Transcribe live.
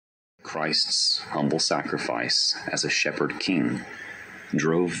Christ's humble sacrifice as a shepherd king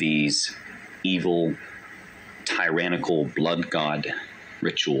drove these evil, tyrannical blood god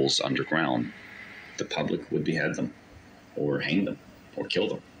rituals underground, the public would behead them or hang them or kill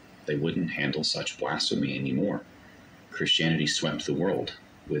them. They wouldn't handle such blasphemy anymore. Christianity swept the world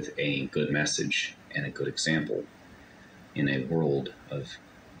with a good message and a good example in a world of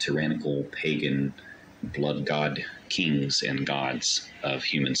tyrannical, pagan, blood god kings and gods of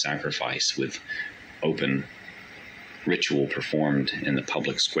human sacrifice, with open ritual performed in the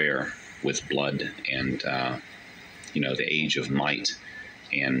public square with blood and, the age of might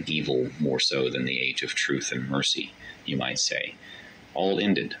and evil more so than the age of truth and mercy, you might say. All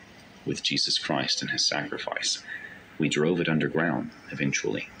ended with Jesus Christ and his sacrifice. We drove it underground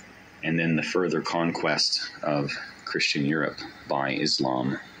eventually. And then the further conquest of Christian Europe by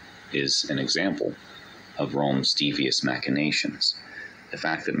Islam is an example of Rome's devious machinations. The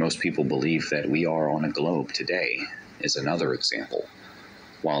fact that most people believe that we are on a globe today is another example.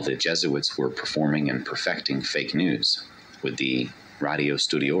 While the Jesuits were performing and perfecting fake news with the Ratio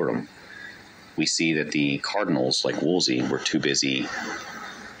Studiorum, we see that the cardinals like Wolsey were too busy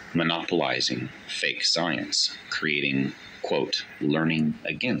monopolizing fake science, creating, quote, learning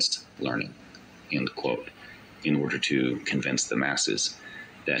against learning, end quote, in order to convince the masses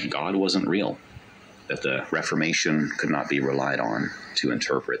that God wasn't real, that the Reformation could not be relied on to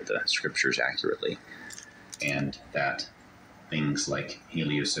interpret the scriptures accurately, and that things like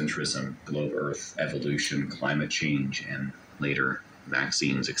heliocentrism, globe Earth, evolution, climate change, and later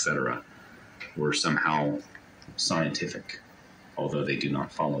vaccines, etc., were somehow scientific, although they do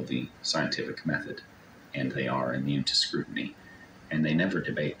not follow the scientific method, and they are immune to scrutiny, and they never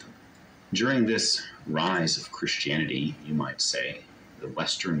debate them. During this rise of Christianity, you might say, the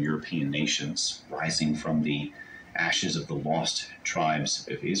Western European nations, rising from the ashes of the lost tribes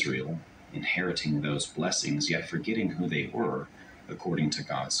of Israel, inheriting those blessings, yet forgetting who they were, according to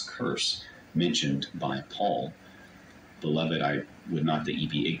God's curse, mentioned by Paul. Beloved, I would not that ye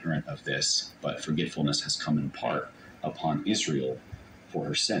be ignorant of this, but forgetfulness has come in part upon Israel for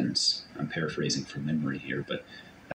her sins. I'm paraphrasing from memory here, but